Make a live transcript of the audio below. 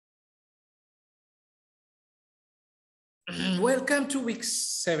Welcome to week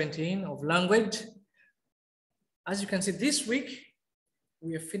 17 of language. As you can see, this week,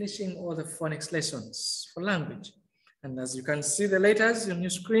 we are finishing all the phonics lessons for language. And as you can see the letters on your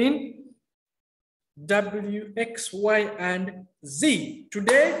screen, W, X, Y, and Z.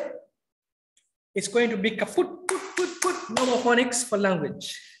 Today, it's going to be kaput, no more phonics for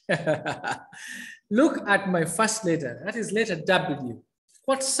language. Look at my first letter. That is letter W.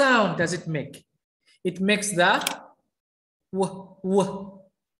 What sound does it make? It makes the w.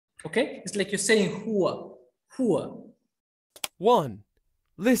 Okay? It's like you're saying hua, hua. 1.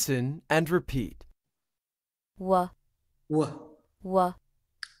 Listen and repeat. W, W, w,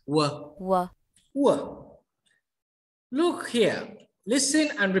 w, w, w. Look here. Listen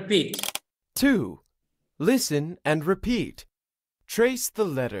and repeat. 2. Listen and repeat. Trace the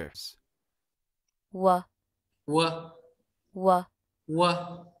letters. w, W, w,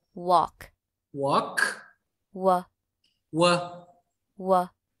 w, walk, walk, w, w, w,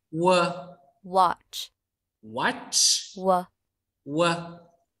 w, watch, watch, w, w,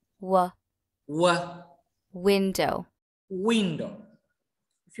 w, w, window, window.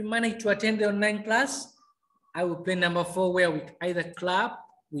 If you manage to attend the online class, I will play number 4 where we either clap,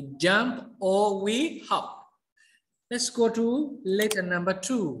 we jump, or we hop. Let's go to letter number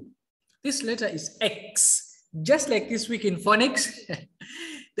 2. This letter is X. Just like this week in phonics,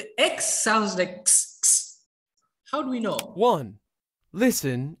 the X sounds like x, x. How do we know? 1.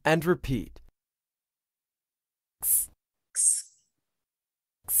 Listen and repeat. x, X,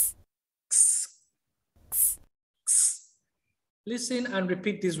 x, x, x, x. Listen and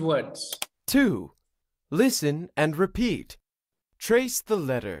repeat these words. 2. Listen and repeat. Trace the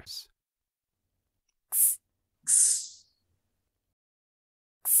letters. x, X,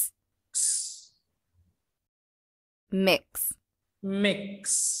 x, x. mix,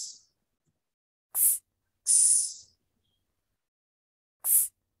 Mix. x, X,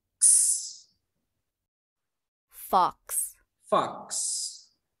 x, x. fox, Fox.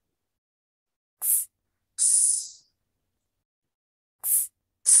 x, X, x,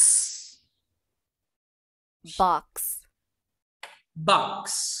 x. box,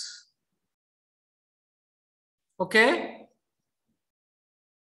 Box. Okay?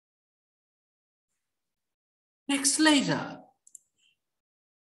 Next letter.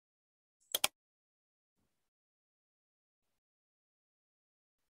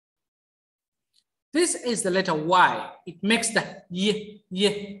 This is the letter Y. It makes the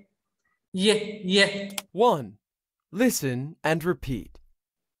y. 1. Listen and repeat.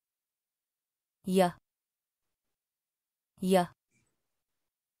 y, y,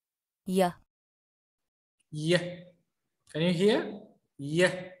 y, Y. Can you hear?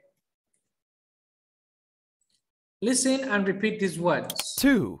 Y. Listen and repeat these words.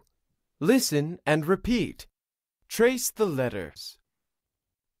 2. Listen and repeat. Trace the letters.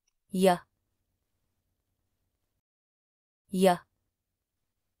 y, y,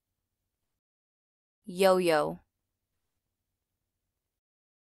 yo-yo,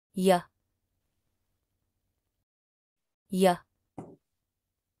 y, y,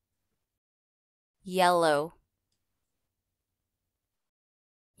 yellow,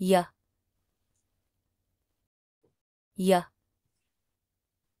 y, y,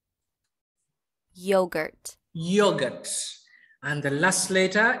 yogurt, Yogurt. And the last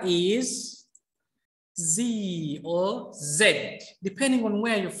letter is Z or Z, depending on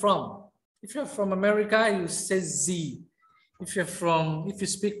where you're from. If you're from America, you say Z. If you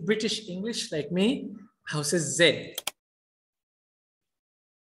speak British English like me, I'll say Z.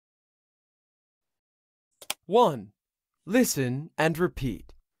 1. Listen and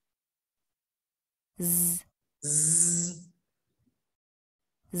repeat. z, Z,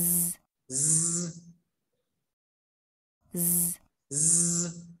 z, Z, z, Z.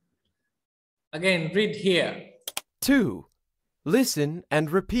 Again, read here. 2. Listen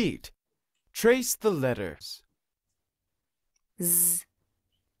and repeat. Trace the letters. z,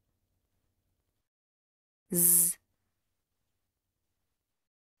 z,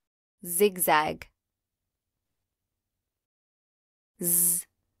 zigzag, z,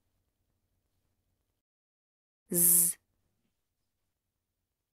 z,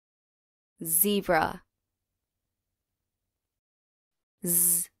 zebra,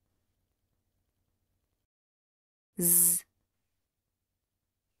 z, z,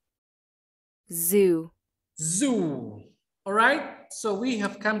 zoo, Zoo. All right, so we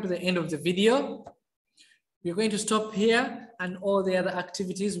have come to the end of the video. We're going to stop here, and all the other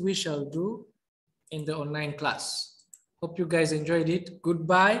activities we shall do in the online class. Hope you guys enjoyed it.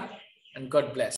 Goodbye and God bless.